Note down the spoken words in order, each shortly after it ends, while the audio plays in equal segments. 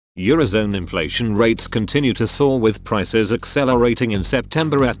Eurozone inflation rates continue to soar with prices accelerating in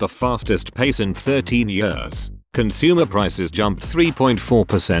September at the fastest pace in 13 years. Consumer prices jumped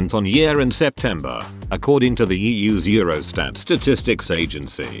 3.4% on year in September, according to the EU's Eurostat statistics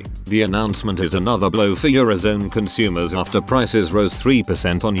agency. The announcement is another blow for Eurozone consumers after prices rose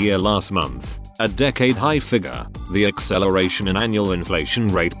 3% on year last month, a decade-high figure. The acceleration in annual inflation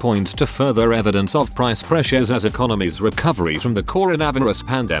rate points to further evidence of price pressures as economies recover from the coronavirus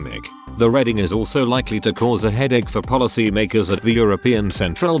pandemic. The reading is also likely to cause a headache for policymakers at the European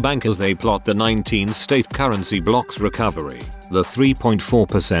Central Bank as they plot the 19 state currency bloc's recovery. The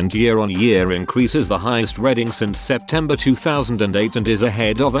 3.4% year-on-year increase is the highest reading since September 2008 and is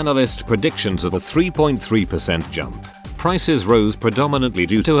ahead of analyst predictions of a 3.3% jump. Prices rose predominantly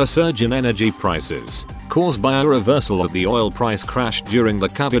due to a surge in energy prices, caused by a reversal of the oil price crash during the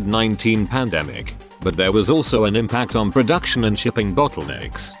COVID-19 pandemic. But there was also an impact on production and shipping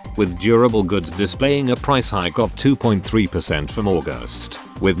bottlenecks, with durable goods displaying a price hike of 2.3% from August.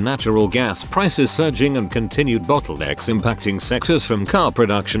 With natural gas prices surging and continued bottlenecks impacting sectors from car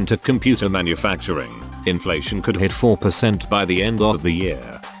production to computer manufacturing, inflation could hit 4% by the end of the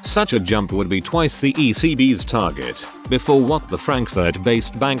year. Such a jump would be twice the ECB's target, before what the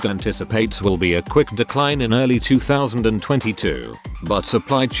Frankfurt-based bank anticipates will be a quick decline in early 2022. But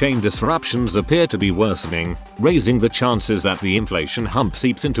supply chain disruptions appear to be worsening, raising the chances that the inflation hump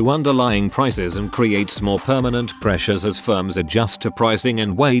seeps into underlying prices and creates more permanent pressures as firms adjust to pricing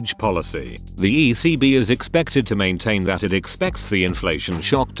and wage policy. The ECB is expected to maintain that it expects the inflation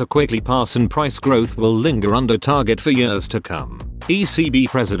shock to quickly pass and price growth will linger under target for years to come. ECB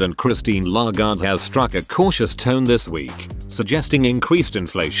President Christine Lagarde has struck a cautious tone this week, suggesting increased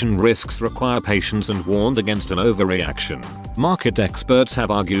inflation risks require patience and warned against an overreaction. Market experts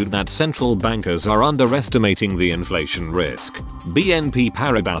have argued that central bankers are underestimating the inflation risk. BNP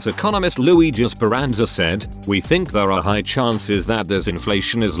Paribas economist Luigi Speranza said, "We think there are high chances that this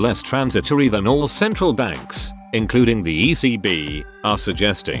inflation is less transitory than all central banks, including the ECB, are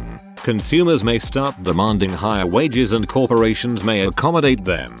suggesting. Consumers may start demanding higher wages and corporations may accommodate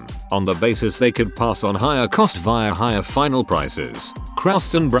them, on the basis they could pass on higher cost via higher final prices."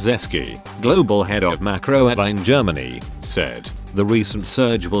 Krausten Brzeski, global head of macro in Germany, said, "The recent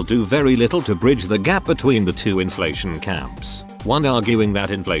surge will do very little to bridge the gap between the two inflation camps. One arguing that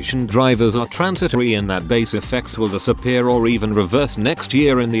inflation drivers are transitory and that base effects will disappear or even reverse next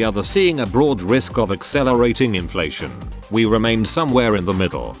year, and the other seeing a broad risk of accelerating inflation. We remain somewhere in the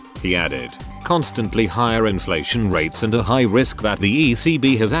middle," he added. Constantly higher inflation rates and a high risk that the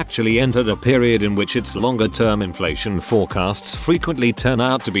ECB has actually entered a period in which its longer-term inflation forecasts frequently turn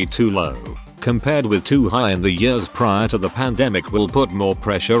out to be too low, compared with too high in the years prior to the pandemic, will put more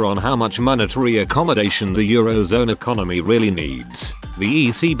pressure on how much monetary accommodation the Eurozone economy really needs. The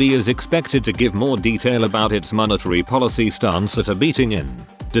ECB is expected to give more detail about its monetary policy stance at a meeting in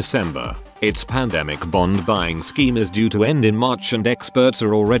December. Its pandemic bond buying scheme is due to end in March and experts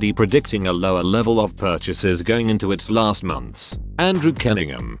are already predicting a lower level of purchases going into its last months. Andrew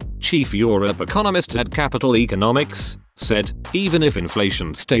Kenningham, chief Europe economist at Capital Economics, said, "Even if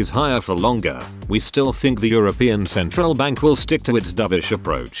inflation stays higher for longer, we still think the European Central Bank will stick to its dovish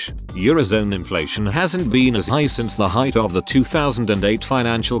approach. Eurozone inflation hasn't been as high since the height of the 2008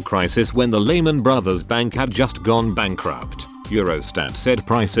 financial crisis when the Lehman Brothers Bank had just gone bankrupt." Eurostat said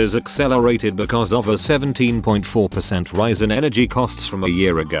prices accelerated because of a 17.4% rise in energy costs from a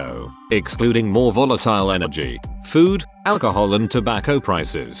year ago, excluding more volatile energy, food, alcohol and tobacco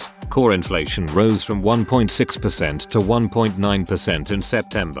prices. Core inflation rose from 1.6% to 1.9% in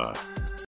September.